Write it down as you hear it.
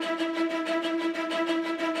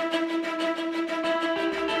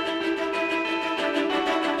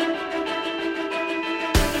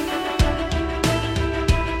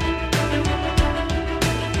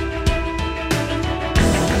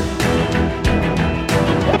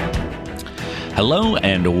Hello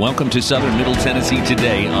and welcome to Southern Middle Tennessee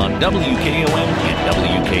Today on WKOM and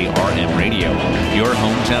WKRM Radio, your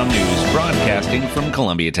hometown news broadcasting from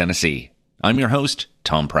Columbia, Tennessee. I'm your host,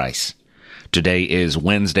 Tom Price. Today is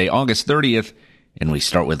Wednesday, August 30th, and we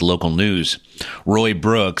start with local news. Roy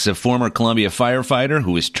Brooks, a former Columbia firefighter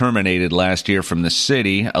who was terminated last year from the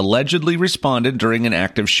city, allegedly responded during an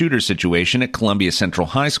active shooter situation at Columbia Central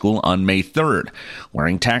High School on May 3rd,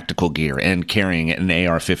 wearing tactical gear and carrying an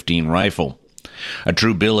AR-15 rifle. A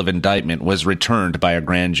true bill of indictment was returned by a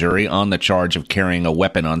grand jury on the charge of carrying a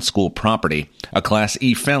weapon on school property, a Class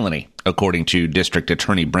E felony, according to District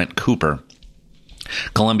Attorney Brent Cooper.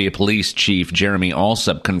 Columbia Police Chief Jeremy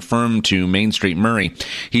Alsop confirmed to Main Street Murray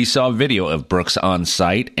he saw video of Brooks on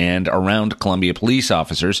site and around Columbia police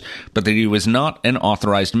officers, but that he was not an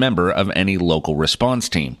authorized member of any local response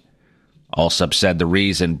team. Alsop said the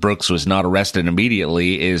reason Brooks was not arrested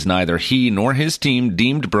immediately is neither he nor his team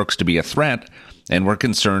deemed Brooks to be a threat and were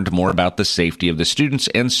concerned more about the safety of the students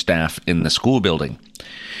and staff in the school building.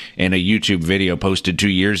 In a YouTube video posted 2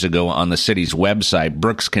 years ago on the city's website,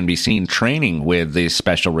 Brooks can be seen training with the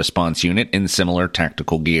Special Response Unit in similar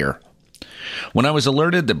tactical gear. When I was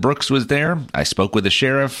alerted that Brooks was there, I spoke with the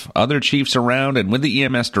sheriff, other chiefs around, and with the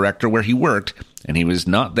EMS director where he worked, and he was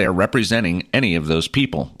not there representing any of those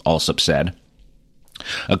people, Alsop said.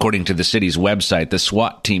 According to the city's website, the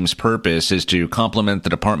SWAT team's purpose is to complement the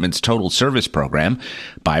department's total service program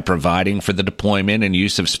by providing for the deployment and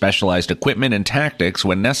use of specialized equipment and tactics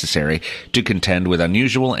when necessary to contend with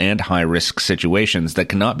unusual and high-risk situations that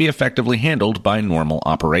cannot be effectively handled by normal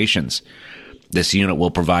operations. This unit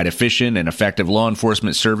will provide efficient and effective law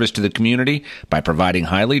enforcement service to the community by providing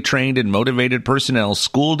highly trained and motivated personnel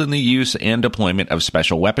schooled in the use and deployment of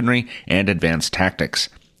special weaponry and advanced tactics.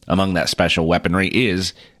 Among that special weaponry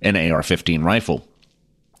is an AR-15 rifle.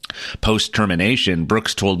 Post-termination,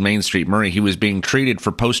 Brooks told Main Street Murray he was being treated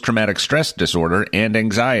for post-traumatic stress disorder and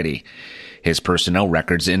anxiety. His personnel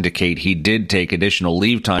records indicate he did take additional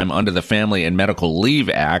leave time under the Family and Medical Leave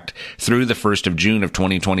Act through the 1st of June of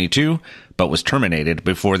 2022, but was terminated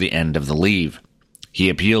before the end of the leave. He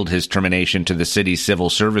appealed his termination to the city's Civil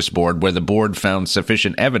Service Board, where the board found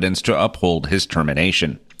sufficient evidence to uphold his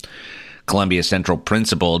termination. Columbia Central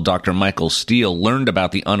Principal Dr. Michael Steele learned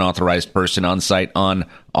about the unauthorized person on site on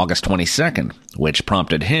August 22nd, which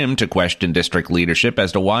prompted him to question district leadership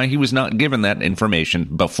as to why he was not given that information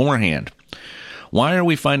beforehand. Why are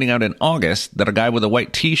we finding out in August that a guy with a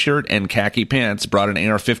white t-shirt and khaki pants brought an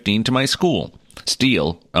AR-15 to my school?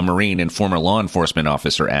 Steele, a Marine and former law enforcement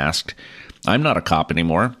officer, asked. I'm not a cop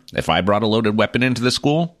anymore. If I brought a loaded weapon into the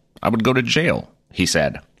school, I would go to jail, he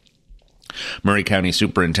said. Murray County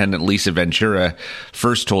Superintendent Lisa Ventura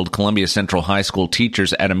first told Columbia Central High School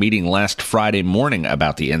teachers at a meeting last Friday morning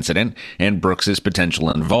about the incident and Brooks's potential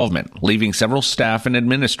involvement, leaving several staff and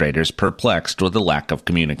administrators perplexed with the lack of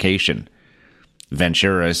communication.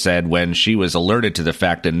 Ventura said when she was alerted to the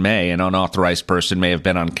fact in May an unauthorized person may have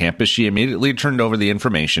been on campus, she immediately turned over the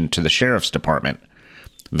information to the sheriff's department.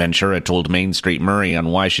 Ventura told Main Street Murray on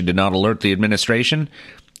why she did not alert the administration.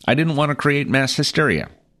 I didn't want to create mass hysteria.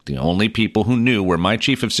 The only people who knew were my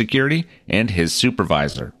chief of security and his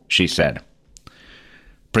supervisor, she said.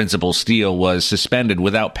 Principal Steele was suspended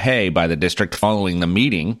without pay by the district following the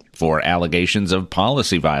meeting for allegations of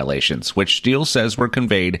policy violations, which Steele says were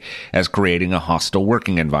conveyed as creating a hostile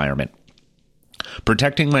working environment.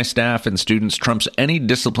 Protecting my staff and students trumps any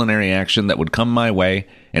disciplinary action that would come my way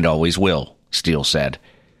and always will, Steele said.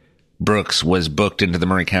 Brooks was booked into the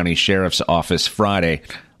Murray County Sheriff's Office Friday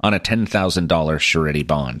on a $10,000 surety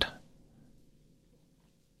bond.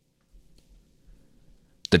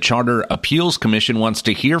 The Charter Appeals Commission wants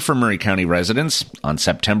to hear from Murray County residents. On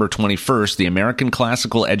September 21st, the American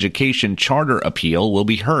Classical Education Charter Appeal will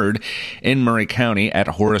be heard in Murray County at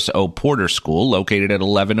Horace O. Porter School, located at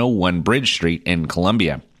 1101 Bridge Street in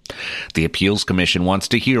Columbia. The Appeals Commission wants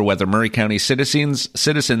to hear whether Murray County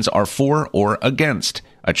citizens are for or against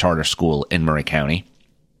a charter school in Murray County.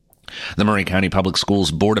 The Murray County Public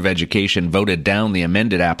Schools Board of Education voted down the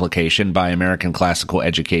amended application by American Classical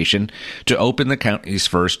Education to open the county's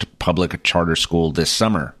first public charter school this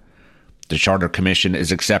summer. The Charter Commission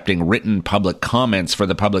is accepting written public comments for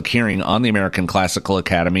the public hearing on the American Classical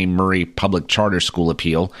Academy Murray Public Charter School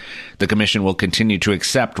appeal. The Commission will continue to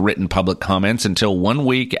accept written public comments until 1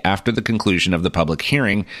 week after the conclusion of the public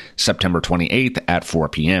hearing, September 28th at 4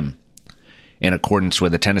 p.m. In accordance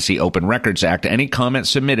with the Tennessee Open Records Act, any comment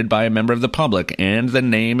submitted by a member of the public and the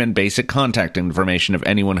name and basic contact information of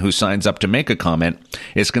anyone who signs up to make a comment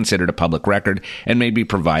is considered a public record and may be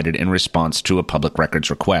provided in response to a public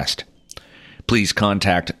records request. Please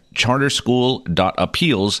contact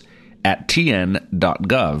charterschool.appeals at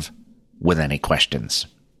tn.gov with any questions.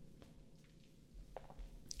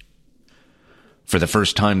 For the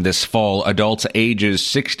first time this fall, adults ages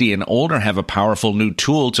 60 and older have a powerful new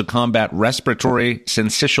tool to combat respiratory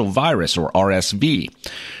syncytial virus, or RSV.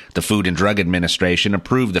 The Food and Drug Administration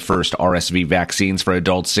approved the first RSV vaccines for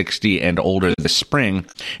adults 60 and older this spring,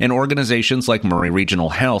 and organizations like Murray Regional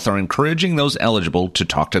Health are encouraging those eligible to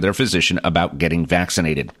talk to their physician about getting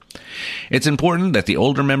vaccinated. It's important that the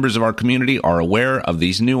older members of our community are aware of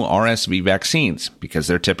these new RSV vaccines because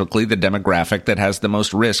they're typically the demographic that has the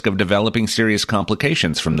most risk of developing serious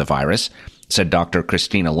complications from the virus, said Dr.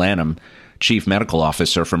 Christina Lanham, Chief Medical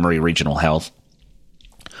Officer for Murray Regional Health.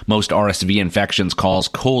 Most RSV infections cause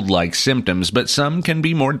cold-like symptoms, but some can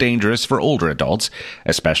be more dangerous for older adults,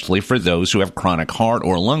 especially for those who have chronic heart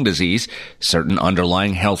or lung disease, certain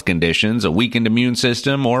underlying health conditions, a weakened immune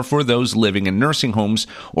system, or for those living in nursing homes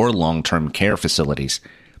or long-term care facilities.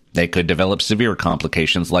 They could develop severe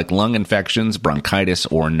complications like lung infections, bronchitis,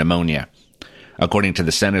 or pneumonia. According to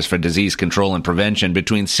the Centers for Disease Control and Prevention,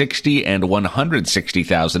 between 60 and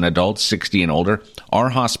 160,000 adults 60 and older are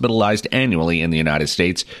hospitalized annually in the United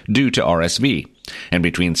States due to RSV, and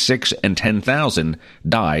between 6 and 10,000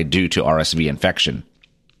 die due to RSV infection.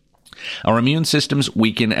 Our immune systems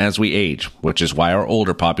weaken as we age, which is why our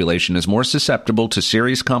older population is more susceptible to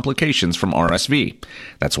serious complications from RSV.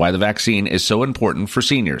 That's why the vaccine is so important for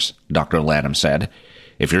seniors, Dr. Lanham said.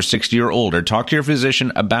 If you're 60 or older, talk to your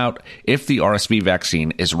physician about if the RSV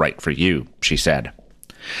vaccine is right for you, she said.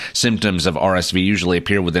 Symptoms of RSV usually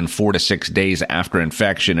appear within 4 to 6 days after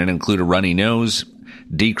infection and include a runny nose,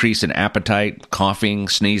 decrease in appetite, coughing,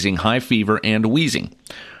 sneezing, high fever, and wheezing.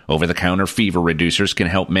 Over-the-counter fever reducers can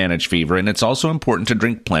help manage fever, and it's also important to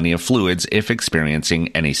drink plenty of fluids if experiencing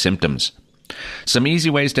any symptoms. Some easy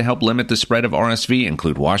ways to help limit the spread of RSV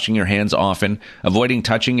include washing your hands often, avoiding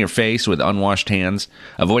touching your face with unwashed hands,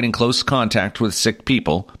 avoiding close contact with sick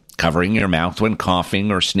people, covering your mouth when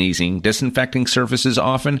coughing or sneezing, disinfecting surfaces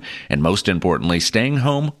often, and most importantly, staying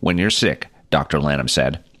home when you're sick, Dr. Lanham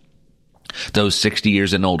said. Those 60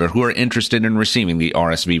 years and older who are interested in receiving the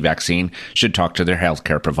RSV vaccine should talk to their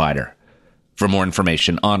healthcare provider. For more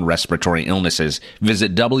information on respiratory illnesses,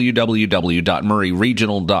 visit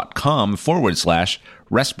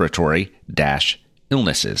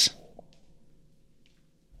www.murrayregional.com/respiratory-illnesses.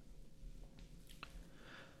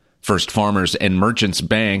 First Farmers and Merchants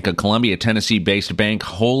Bank, a Columbia, Tennessee-based bank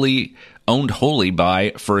owned wholly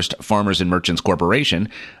by First Farmers and Merchants Corporation,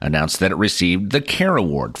 announced that it received the CARE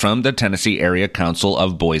Award from the Tennessee Area Council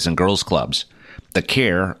of Boys and Girls Clubs. The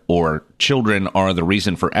CARE, or Children Are the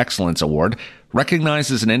Reason for Excellence Award,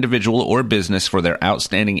 recognizes an individual or business for their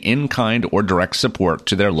outstanding in-kind or direct support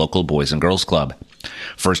to their local Boys and Girls Club.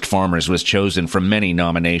 First Farmers was chosen from many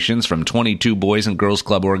nominations from 22 Boys and Girls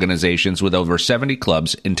Club organizations with over 70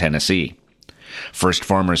 clubs in Tennessee. First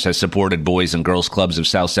Farmers has supported Boys and Girls Clubs of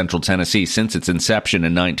South Central Tennessee since its inception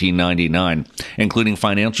in 1999, including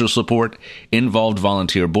financial support, involved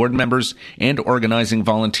volunteer board members, and organizing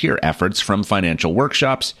volunteer efforts from financial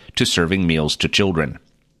workshops to serving meals to children.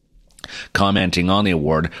 Commenting on the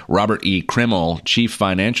award, Robert E. Krimmel, Chief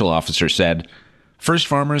Financial Officer, said, First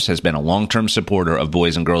Farmers has been a long-term supporter of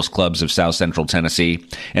Boys and Girls Clubs of South Central Tennessee,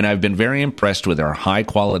 and I've been very impressed with their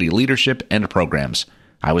high-quality leadership and programs.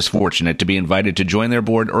 I was fortunate to be invited to join their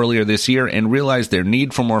board earlier this year and realized their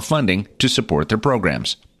need for more funding to support their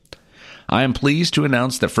programs. I am pleased to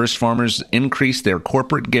announce that First Farmers increased their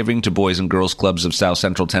corporate giving to Boys and Girls Clubs of South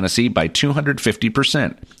Central Tennessee by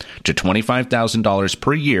 250% to $25,000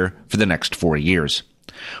 per year for the next 4 years.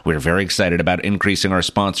 We are very excited about increasing our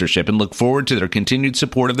sponsorship and look forward to their continued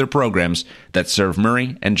support of their programs that serve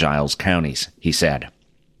Murray and Giles counties, he said.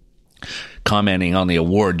 Commenting on the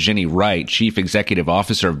award, Ginny Wright, Chief Executive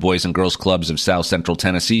Officer of Boys and Girls Clubs of South Central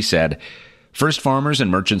Tennessee, said, First Farmers and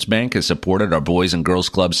Merchants Bank has supported our Boys and Girls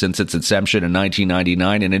Club since its inception in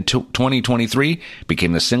 1999 and in 2023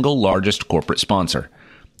 became the single largest corporate sponsor.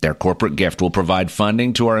 Their corporate gift will provide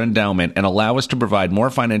funding to our endowment and allow us to provide more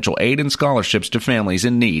financial aid and scholarships to families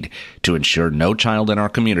in need to ensure no child in our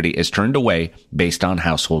community is turned away based on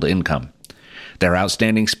household income. Their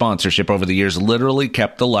outstanding sponsorship over the years literally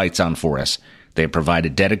kept the lights on for us. They have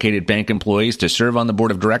provided dedicated bank employees to serve on the board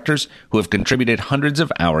of directors who have contributed hundreds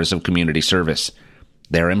of hours of community service.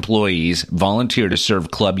 Their employees volunteer to serve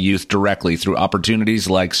club youth directly through opportunities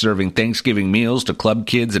like serving Thanksgiving meals to club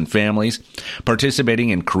kids and families, participating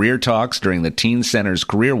in career talks during the Teen Center's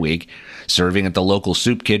Career Week, serving at the local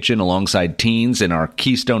soup kitchen alongside teens in our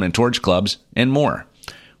Keystone and Torch clubs, and more.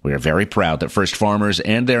 We are very proud that First Farmers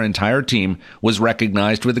and their entire team was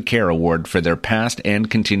recognized with the CARE Award for their past and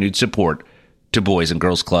continued support to Boys and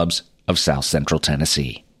Girls Clubs of South Central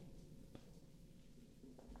Tennessee.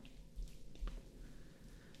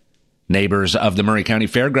 Neighbors of the Maury County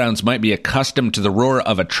Fairgrounds might be accustomed to the roar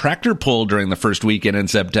of a tractor pull during the first weekend in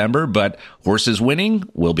September, but horses winning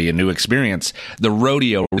will be a new experience. The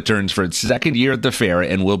rodeo returns for its second year at the fair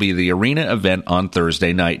and will be the arena event on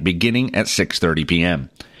Thursday night, beginning at 6:30 p.m.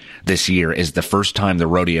 This year is the first time the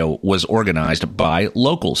rodeo was organized by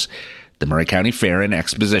locals. The Maury County Fair and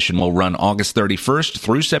Exposition will run August 31st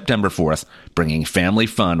through September 4th, bringing family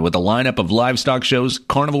fun with a lineup of livestock shows,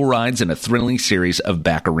 carnival rides, and a thrilling series of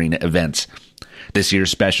back arena events. This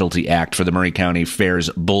year's specialty act for the Maury County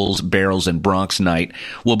Fair's Bulls, Barrels, and Broncs Night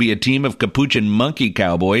will be a team of Capuchin monkey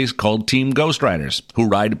cowboys called Team Ghost Riders, who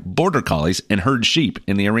ride border collies and herd sheep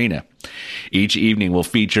in the arena. Each evening will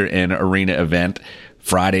feature an arena event.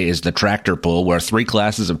 Friday is the tractor pull, where 3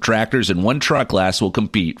 classes of tractors and 1 truck class will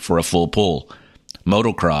compete for a full pull.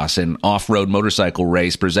 Motocross, an off-road motorcycle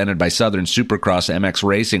race presented by Southern Supercross MX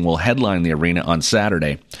Racing, will headline the arena on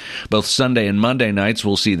Saturday. Both Sunday and Monday nights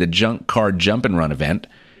will see the Junk Car Jump and Run event.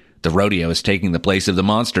 The rodeo is taking the place of the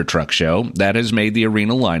Monster Truck Show that has made the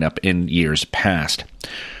arena lineup in years past.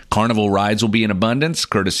 Carnival rides will be in abundance,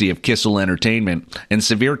 courtesy of Kissel Entertainment, and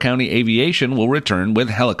Sevier County Aviation will return with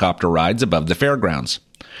helicopter rides above the fairgrounds.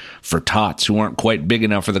 For tots who aren't quite big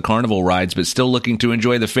enough for the carnival rides but still looking to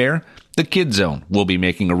enjoy the fair, the Kid Zone will be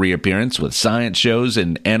making a reappearance with science shows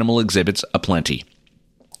and animal exhibits aplenty.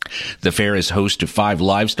 The fair is host to 5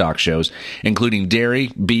 livestock shows, including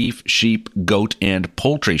dairy, beef, sheep, goat, and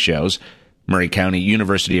poultry shows. Maury County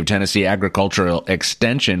University of Tennessee Agricultural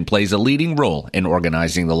Extension plays a leading role in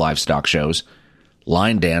organizing the livestock shows.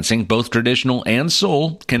 Line dancing, both traditional and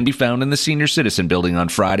soul, can be found in the Senior Citizen Building on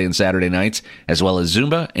Friday and Saturday nights, as well as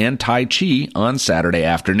Zumba and Tai Chi on Saturday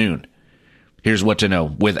afternoon. Here's what to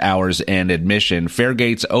know with hours and admission. Fair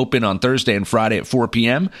gates open on Thursday and Friday at 4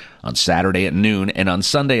 p.m., on Saturday at noon, and on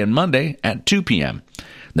Sunday and Monday at 2 p.m.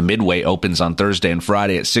 The Midway opens on Thursday and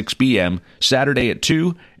Friday at 6 p.m., Saturday at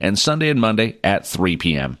 2, and Sunday and Monday at 3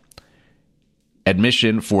 p.m.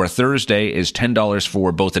 Admission for Thursday is $10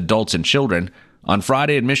 for both adults and children. On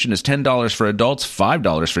Friday, admission is $10 for adults,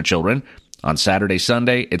 $5 for children. On Saturday,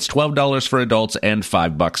 Sunday, it's $12 for adults and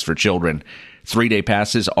 $5 for children. 3-day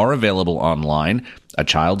passes are available online. A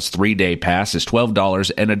child's 3-day pass is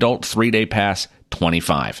 $12, an adult 3-day pass,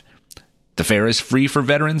 $25. The fair is free for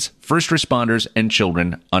veterans, first responders, and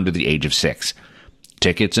children under the age of 6.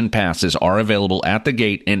 Tickets and passes are available at the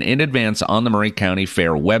gate and in advance on the Maury County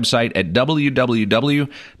Fair website at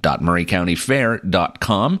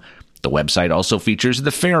www.maurycountyfair.com. The website also features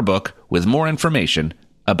the Fair Book with more information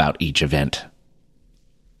about each event.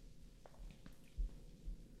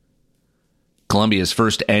 Columbia's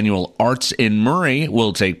first annual Arts in Maury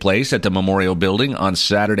will take place at the Memorial Building on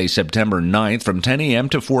Saturday, September 9th from 10 a.m.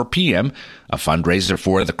 to 4 p.m., a fundraiser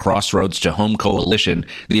for the Crossroads to Home Coalition.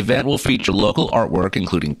 The event will feature local artwork,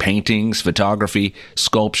 including paintings, photography,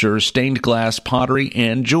 sculpture, stained glass, pottery,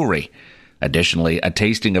 and jewelry. Additionally, a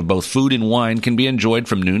tasting of both food and wine can be enjoyed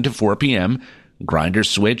from noon to 4 p.m. Grinders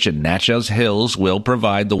Switch and Natchez Hills will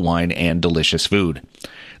provide the wine and delicious food.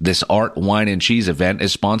 This art, wine, and cheese event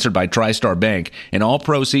is sponsored by TriStar Bank, and all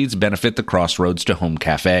proceeds benefit the Crossroads to Home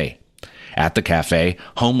Cafe. At the cafe,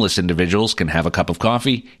 homeless individuals can have a cup of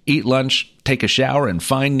coffee, eat lunch, take a shower, and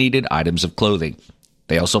find needed items of clothing.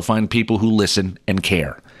 They also find people who listen and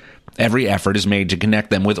care. Every effort is made to connect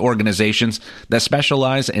them with organizations that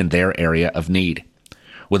specialize in their area of need.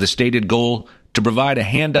 With a stated goal to provide a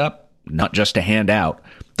hand up, not just a hand out,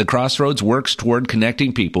 the Crossroads works toward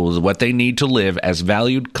connecting people with what they need to live as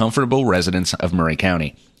valued, comfortable residents of Maury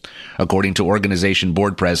County. According to organization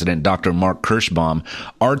board president Dr. Mark Kirschbaum,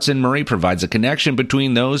 Arts in Maury provides a connection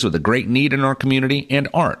between those with a great need in our community and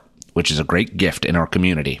art, which is a great gift in our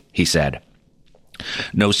community, he said.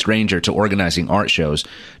 No stranger to organizing art shows,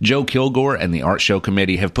 Joe Kilgore and the Art Show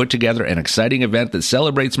Committee have put together an exciting event that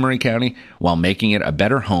celebrates Maury County while making it a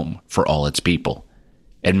better home for all its people.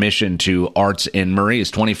 Admission to Arts in Maury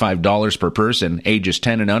is $25 per person. Ages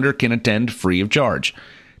 10 and under can attend free of charge.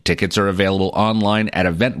 Tickets are available online at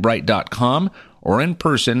eventbrite.com or in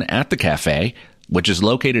person at the cafe, which is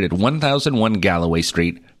located at 1001 Galloway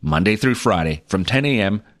Street, Monday through Friday from 10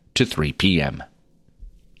 a.m. to 3 p.m.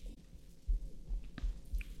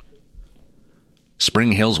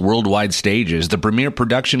 Spring Hill's Worldwide Stages, the premier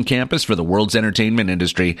production campus for the world's entertainment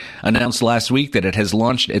industry, announced last week that it has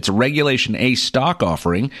launched its Regulation A stock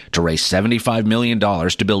offering to raise $75 million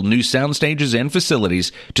to build new sound stages and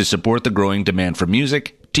facilities to support the growing demand for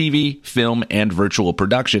music, TV, film, and virtual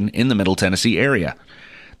production in the Middle Tennessee area.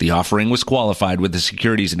 The offering was qualified with the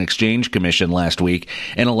Securities and Exchange Commission last week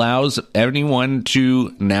and allows anyone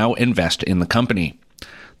to now invest in the company.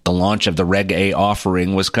 The launch of the Reg A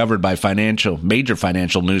offering was covered by major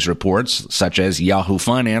financial news reports such as Yahoo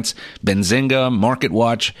Finance, Benzinga,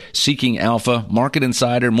 MarketWatch, Seeking Alpha, Market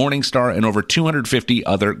Insider, Morningstar, and over 250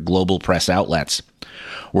 other global press outlets.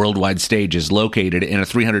 Worldwide Stage is located in a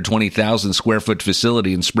 320,000 square foot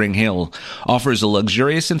facility in Spring Hill, offers a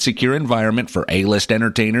luxurious and secure environment for A-list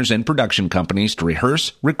entertainers and production companies to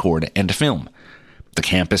rehearse, record, and film. The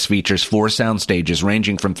campus features 4 sound stages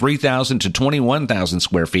ranging from 3,000 to 21,000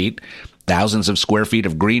 square feet, thousands of square feet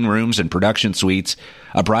of green rooms and production suites,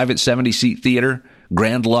 a private 70-seat theater,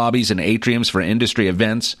 grand lobbies and atriums for industry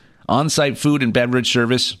events, on-site food and beverage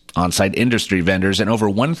service, on-site industry vendors, and over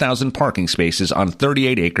 1,000 parking spaces on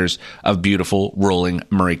 38 acres of beautiful, rolling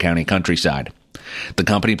Murray County countryside. The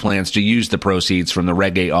company plans to use the proceeds from the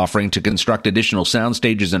Reg A offering to construct additional sound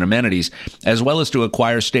stages and amenities, as well as to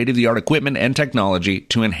acquire state-of-the-art equipment and technology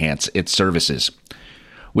to enhance its services.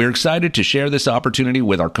 We're excited to share this opportunity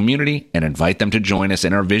with our community and invite them to join us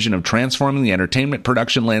in our vision of transforming the entertainment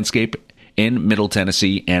production landscape in Middle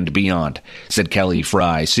Tennessee and beyond, said Kelly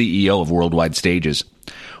Fry, CEO of Worldwide Stages.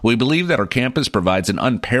 We believe that our campus provides an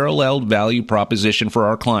unparalleled value proposition for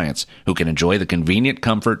our clients who can enjoy the convenient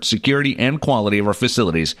comfort, security, and quality of our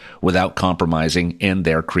facilities without compromising in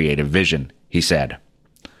their creative vision, he said.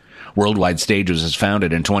 Worldwide Stages was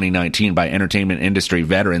founded in 2019 by entertainment industry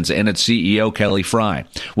veterans, and its CEO, Kelly Fry,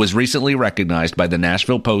 was recently recognized by the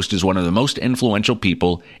Nashville Post as one of the most influential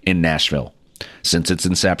people in Nashville. Since its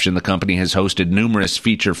inception, the company has hosted numerous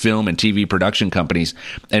feature film and TV production companies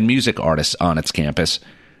and music artists on its campus.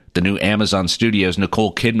 The new Amazon Studios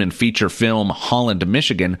Nicole Kidman feature film Holland,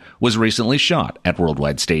 Michigan was recently shot at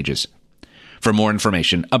Worldwide Stages. For more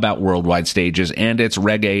information about Worldwide Stages and its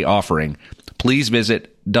Reg A offering, please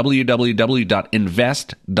visit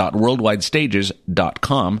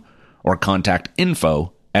www.invest.worldwidestages.com or contact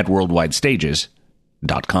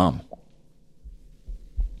info@worldwidestages.com.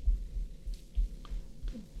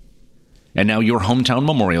 And now your hometown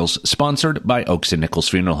memorials, sponsored by Oaks and Nichols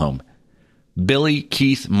Funeral Home. Billy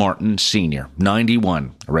Keith Martin, Sr.,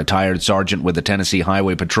 91, a retired sergeant with the Tennessee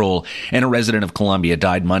Highway Patrol and a resident of Columbia,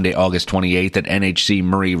 died Monday, August 28th at NHC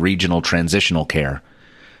Murray Regional Transitional Care.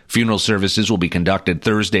 Funeral services will be conducted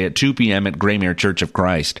Thursday at 2 p.m. at Graymere Church of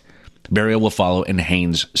Christ. Burial will follow in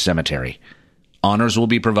Haynes Cemetery. Honors will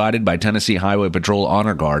be provided by Tennessee Highway Patrol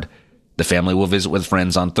Honor Guard. The family will visit with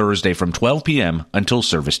friends on Thursday from 12 p.m. until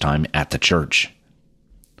service time at the church.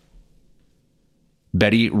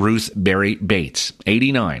 Betty Ruth Berry Bates,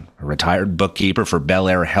 89, a retired bookkeeper for Bel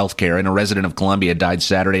Air Healthcare and a resident of Columbia, died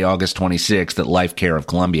Saturday, August 26th at Life Care of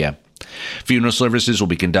Columbia. Funeral services will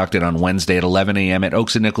be conducted on Wednesday at 11 a.m. at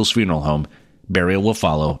Oaks and Nichols Funeral Home. Burial will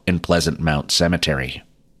follow in Pleasant Mount Cemetery.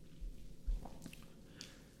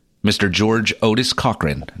 Mr. George Otis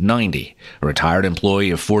Cochran, 90, a retired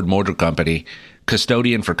employee of Ford Motor Company,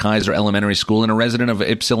 custodian for Kaiser Elementary School and a resident of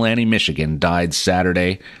Ypsilanti, Michigan, died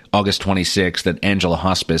Saturday, August 26th at Angela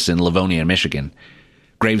Hospice in Livonia, Michigan.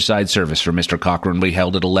 Graveside service for Mr. Cochran will be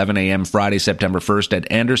held at 11 a.m. Friday, September 1st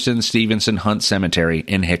at Anderson Stevenson Hunt Cemetery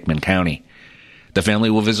in Hickman County. The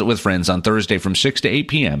family will visit with friends on Thursday from 6 to 8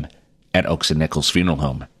 p.m. at Oaks and Nichols Funeral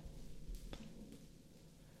Home.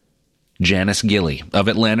 Janice Gilley of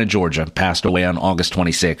Atlanta, Georgia, passed away on August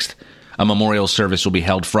 26th. A memorial service will be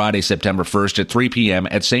held Friday, September 1st at 3 p.m.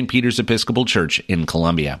 at St. Peter's Episcopal Church in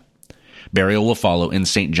Columbia. Burial will follow in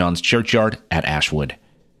St. John's Churchyard at Ashwood.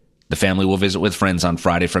 The family will visit with friends on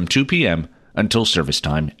Friday from 2 p.m. until service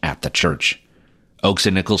time at the church. Oaks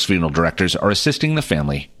and Nichols funeral directors are assisting the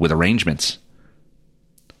family with arrangements.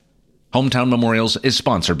 Hometown Memorials is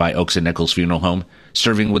sponsored by Oaks and Nichols Funeral Home,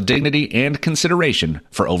 serving with dignity and consideration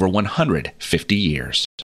for over 150 years.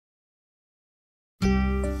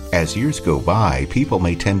 As years go by, people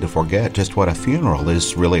may tend to forget just what a funeral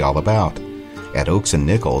is really all about. At Oaks and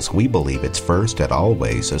Nichols, we believe it's first and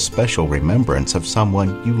always a special remembrance of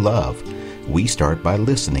someone you love. We start by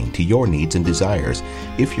listening to your needs and desires.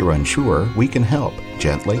 If you're unsure, we can help,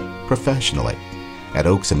 gently, professionally. At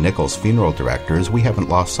Oaks and Nichols Funeral Directors, we haven't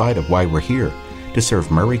lost sight of why we're here, to serve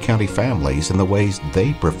Murray County families in the ways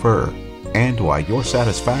they prefer, and why your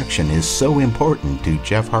satisfaction is so important to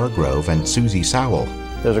Jeff Hargrove and Susie Sowell.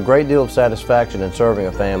 There's a great deal of satisfaction in serving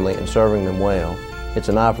a family and serving them well. It's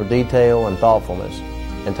an eye for detail and thoughtfulness,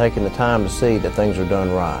 and taking the time to see that things are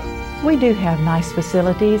done right. We do have nice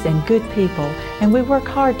facilities and good people, and we work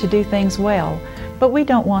hard to do things well, but we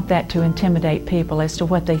don't want that to intimidate people as to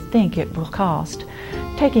what they think it will cost.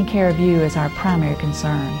 Taking care of you is our primary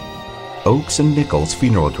concern. Oaks and Nichols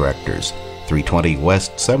Funeral Directors, 320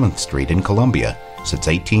 West 7th Street in Columbia. Since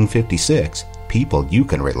 1856, people you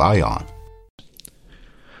can rely on.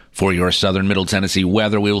 For your southern Middle Tennessee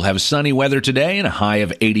weather, we will have sunny weather today and a high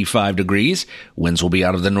of 85 degrees. Winds will be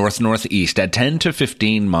out of the north-northeast at 10 to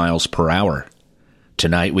 15 miles per hour.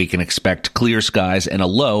 Tonight, we can expect clear skies and a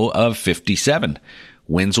low of 57.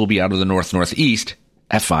 Winds will be out of the north-northeast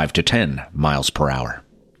at 5 to 10 miles per hour.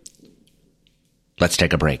 Let's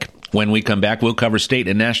take a break. When we come back, we'll cover state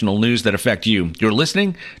and national news that affect you. You're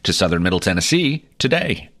listening to Southern Middle Tennessee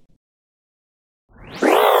Today.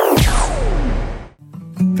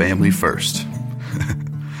 Family first.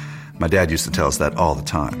 My dad used to tell us that all the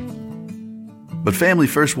time. But family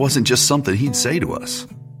first wasn't just something he'd say to us.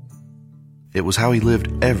 It was how he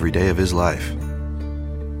lived every day of his life.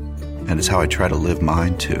 And it's how I try to live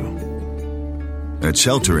mine, too. At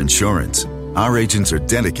Shelter Insurance, our agents are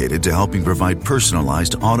dedicated to helping provide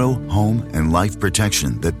personalized auto, home, and life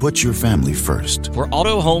protection that puts your family first. For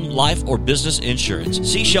auto, home, life, or business insurance,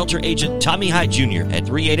 see Shelter Agent Tommy Hyde Jr. at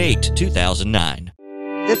 388-2009.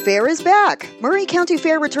 The fair is back. Maury County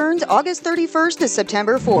Fair returns August 31st to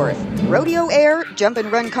September 4th. Rodeo air, jump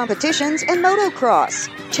and run competitions, and motocross.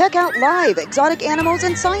 Check out live exotic animals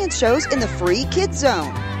and science shows in the free Kids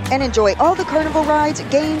Zone. And enjoy all the carnival rides,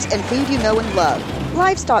 games, and food you know and love.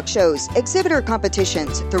 Livestock shows, exhibitor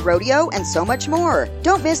competitions, the rodeo, and so much more.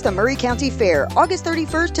 Don't miss the Maury County Fair, August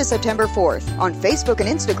 31st to September 4th. On Facebook and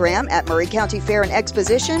Instagram at Maury County Fair and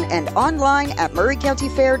Exposition and online at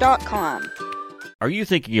maurycountyfair.com. Are you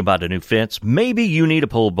thinking about a new fence? Maybe you need a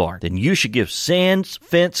pole barn. Then you should give Sands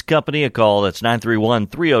Fence Company a call. That's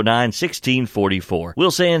 931-309-1644.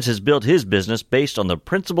 Will Sands has built his business based on the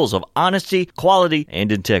principles of honesty, quality,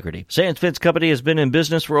 and integrity. Sands Fence Company has been in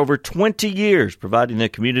business for over 20 years, providing the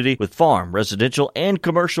community with farm, residential, and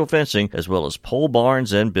commercial fencing, as well as pole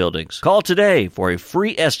barns and buildings. Call today for a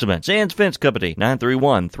free estimate. Sands Fence Company,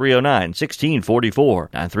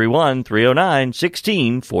 931-309-1644.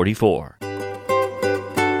 931-309-1644.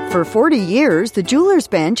 For 40 years, the Jewelers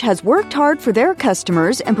Bench has worked hard for their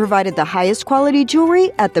customers and provided the highest quality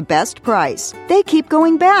jewelry at the best price. They keep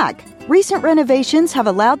going back. Recent renovations have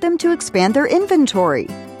allowed them to expand their inventory.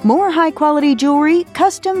 More high-quality jewelry,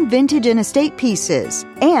 custom vintage and estate pieces,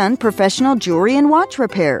 and professional jewelry and watch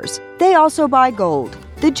repairs. They also buy gold.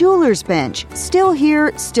 The Jewelers Bench, still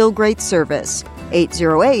here, still great service.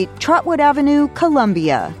 808 Trotwood Avenue,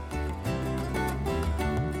 Columbia.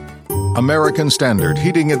 American Standard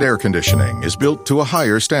Heating and Air Conditioning is built to a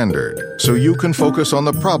higher standard, so you can focus on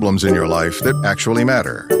the problems in your life that actually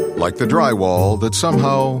matter, like the drywall that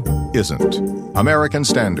somehow isn't. American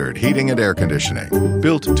Standard Heating and Air Conditioning,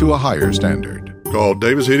 built to a higher standard. Call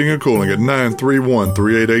Davis Heating and Cooling at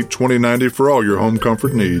 931-388-2090 for all your home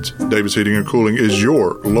comfort needs. Davis Heating and Cooling is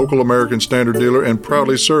your local American Standard dealer and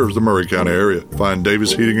proudly serves the Maury County area. Find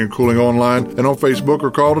Davis Heating and Cooling online and on Facebook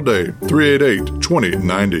or call today,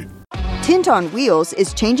 388-2090. Tint on Wheels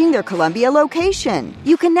is changing their Columbia location.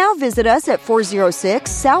 You can now visit us at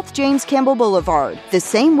 406 South James Campbell Boulevard. The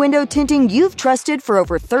same window tinting you've trusted for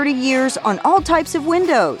over 30 years on all types of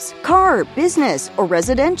windows, car, business, or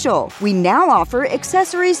residential. We now offer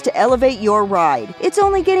accessories to elevate your ride. It's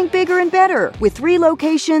only getting bigger and better. With 3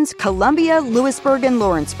 locations, Columbia, Lewisburg, and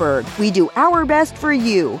Lawrenceburg. We do our best for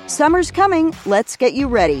you. Summer's coming. Let's get you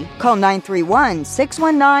ready. Call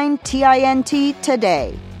 931-619-TINT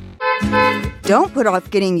today. Don't put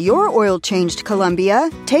off getting your oil changed, Columbia.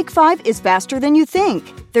 Take 5 is faster than you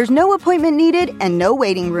think. There's no appointment needed and no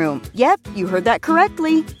waiting room. Yep, you heard that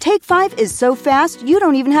correctly. Take 5 is so fast you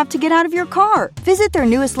don't even have to get out of your car. Visit their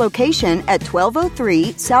newest location at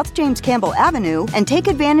 1203 South James Campbell Avenue and take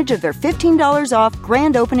advantage of their $15 off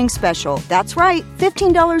grand opening special. That's right,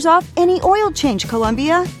 $15 off any oil change,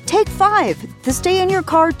 Columbia. Take 5, the stay in your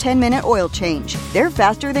car 10-minute oil change. They're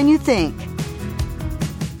faster than you think.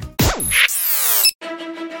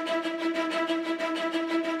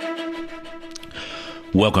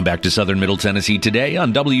 Welcome back to Southern Middle Tennessee Today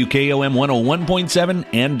on WKOM 101.7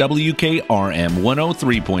 and WKRM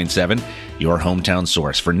 103.7, your hometown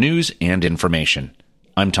source for news and information.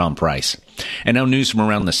 I'm Tom Price. And now news from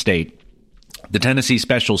around the state. The Tennessee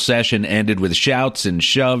special session ended with shouts and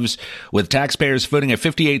shoves, with taxpayers footing a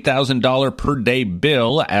 $58,000 per day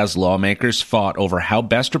bill as lawmakers fought over how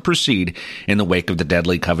best to proceed in the wake of the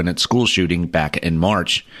deadly Covenant school shooting back in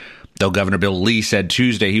March. Though Governor Bill Lee said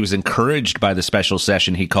Tuesday he was encouraged by the special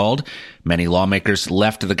session he called, many lawmakers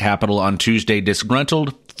left the Capitol on Tuesday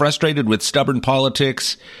disgruntled, frustrated with stubborn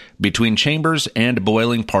politics between chambers and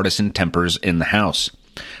boiling partisan tempers in the House.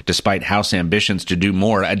 Despite House ambitions to do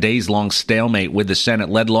more, a days-long stalemate with the Senate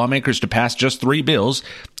led lawmakers to pass just 3 bills,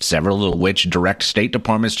 several of which direct state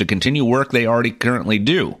departments to continue work they already currently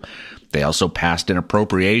do. They also passed an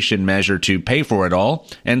appropriation measure to pay for it all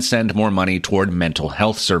and send more money toward mental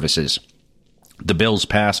health services. The bills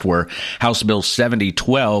passed were House Bill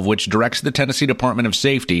 7012, which directs the Tennessee Department of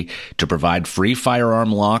Safety to provide free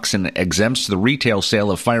firearm locks and exempts the retail sale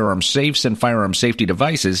of firearm safes and firearm safety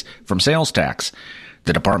devices from sales tax.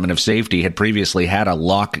 The Department of Safety had previously had a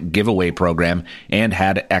lock giveaway program and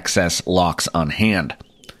had excess locks on hand.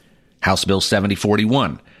 House Bill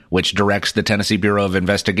 7041, which directs the Tennessee Bureau of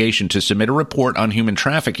Investigation to submit a report on human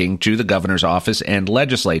trafficking to the governor's office and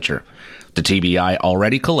legislature. The TBI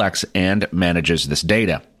already collects and manages this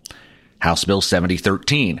data. House Bill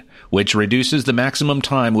 7013, which reduces the maximum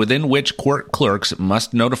time within which court clerks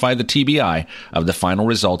must notify the TBI of the final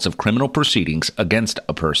results of criminal proceedings against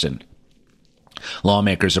a person.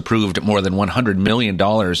 Lawmakers approved more than $100 million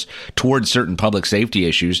towards certain public safety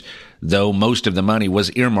issues, though most of the money was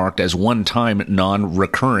earmarked as one-time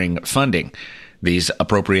non-recurring funding. These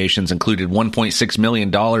appropriations included $1.6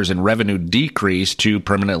 million in revenue decrease to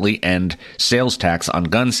permanently end sales tax on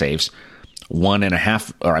gun safes,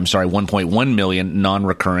 $1.1 million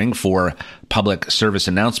non-recurring for public service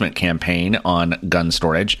announcement campaign on gun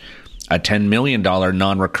storage, a $10 million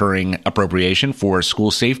non-recurring appropriation for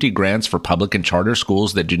school safety grants for public and charter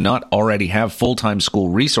schools that do not already have full-time school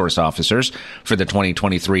resource officers for the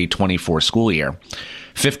 2023-24 school year,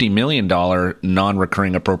 $50 million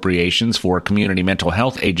non-recurring appropriations for community mental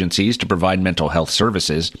health agencies to provide mental health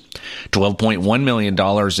services, $12.1 million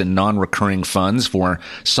in non-recurring funds for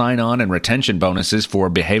sign-on and retention bonuses for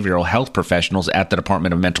behavioral health professionals at the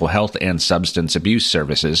Department of Mental Health and Substance Abuse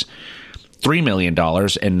Services, $3 million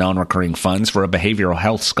in non-recurring funds for a behavioral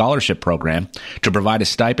health scholarship program to provide a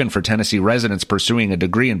stipend for Tennessee residents pursuing a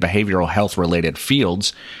degree in behavioral health-related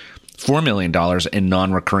fields, $4 million in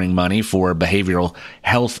non-recurring money for behavioral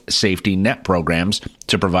health safety net programs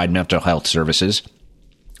to provide mental health services,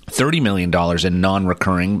 $30 million in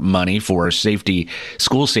non-recurring money for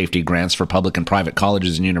school safety grants for public and private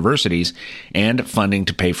colleges and universities, and funding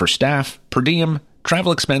to pay for staff, per diem,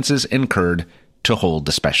 travel expenses incurred to hold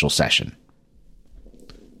the special session.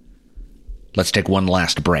 Let's take one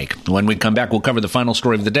last break. When we come back, we'll cover the final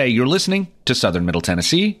story of the day. You're listening to Southern Middle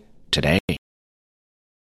Tennessee Today.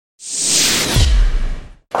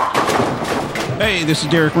 Hey, this is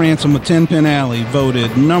Derek Ransom with 10 Pin Alley, voted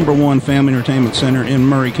 #1 family entertainment center in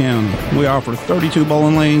Murray County. We offer 32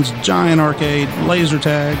 bowling lanes, giant arcade, laser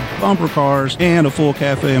tag, bumper cars, and a full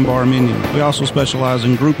cafe and bar menu. We also specialize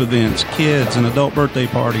in group events, kids and adult birthday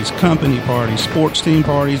parties, company parties, sports team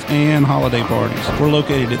parties, and holiday parties. We're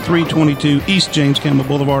located at 322 East James Campbell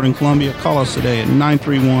Boulevard in Columbia. Call us today at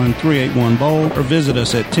 931-381-BOWL or visit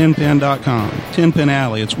us at 10pin.com. 10 Pin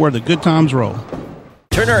Alley, it's where the good times roll.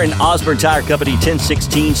 Turner and Osborne Tire Company,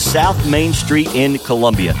 1016 South Main Street in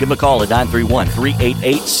Columbia. Give them a call at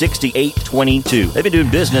 931-388-6822. They've been doing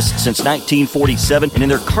business since 1947 and in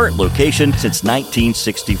their current location since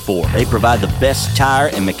 1964. They provide the best tire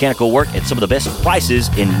and mechanical work at some of the best prices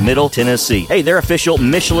in Middle Tennessee. Hey, they're official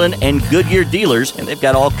Michelin and Goodyear dealers, and they've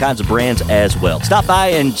got all kinds of brands as well. Stop by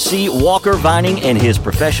and see Walker Vining and his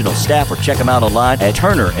professional staff, or check them out online at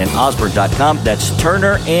turnerandosborne.com. That's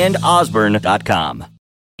turnerandosborne.com.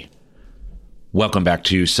 Welcome back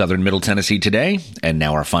to Southern Middle Tennessee Today, and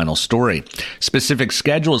now our final story. Specific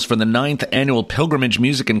schedules for the 9th Annual Pilgrimage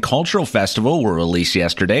Music and Cultural Festival were released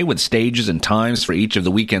yesterday, with stages and times for each of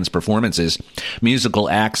the weekend's performances. Musical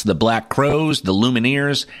acts The Black Crows, The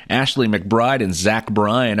Lumineers, Ashley McBride, and Zach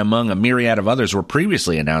Bryan, among a myriad of others, were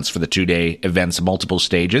previously announced for the two-day event's multiple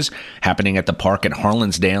stages, happening at the Park at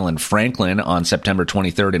Harlansdale and Franklin on September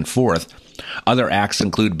 23rd and 4th. Other acts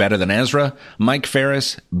include Better Than Ezra, Mike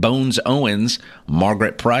Ferris, Bones Owens,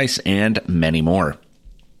 Margaret Price, and many more.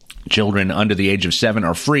 Children under the age of 7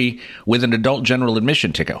 are free with an adult general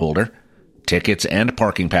admission ticket holder. Tickets and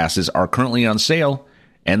parking passes are currently on sale,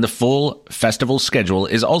 and the full festival schedule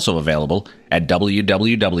is also available at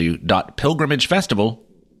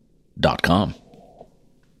www.pilgrimagefestival.com.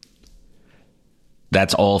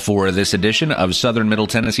 That's all for this edition of Southern Middle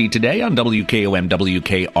Tennessee Today on WKOM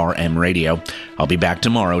WKRM Radio. I'll be back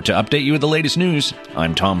tomorrow to update you with the latest news.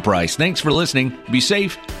 I'm Tom Price. Thanks for listening. Be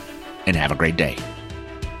safe and have a great day.